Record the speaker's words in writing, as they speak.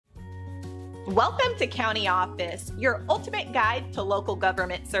Welcome to County Office, your ultimate guide to local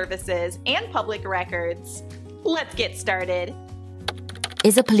government services and public records. Let's get started.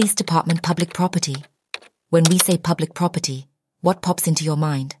 Is a police department public property? When we say public property, what pops into your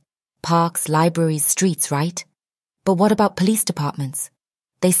mind? Parks, libraries, streets, right? But what about police departments?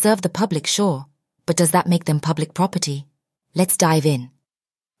 They serve the public, sure, but does that make them public property? Let's dive in.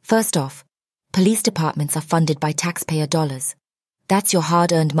 First off, police departments are funded by taxpayer dollars. That's your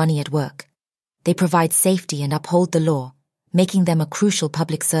hard-earned money at work. They provide safety and uphold the law, making them a crucial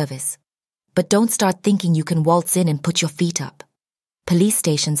public service. But don't start thinking you can waltz in and put your feet up. Police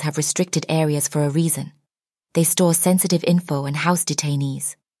stations have restricted areas for a reason. They store sensitive info and house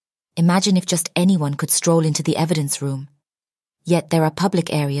detainees. Imagine if just anyone could stroll into the evidence room. Yet there are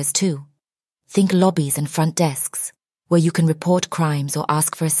public areas too. Think lobbies and front desks, where you can report crimes or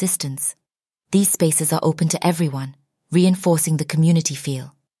ask for assistance. These spaces are open to everyone, reinforcing the community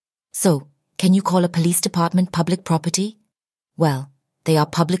feel. So, can you call a police department public property? Well, they are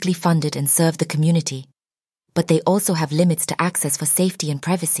publicly funded and serve the community. But they also have limits to access for safety and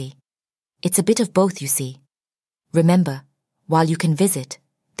privacy. It's a bit of both, you see. Remember, while you can visit,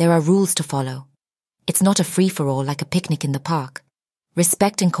 there are rules to follow. It's not a free-for-all like a picnic in the park.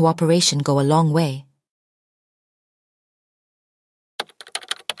 Respect and cooperation go a long way.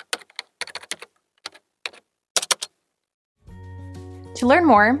 To learn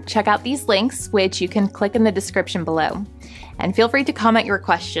more, check out these links, which you can click in the description below. And feel free to comment your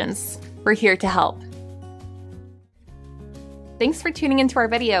questions. We're here to help. Thanks for tuning into our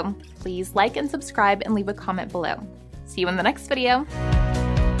video. Please like and subscribe and leave a comment below. See you in the next video.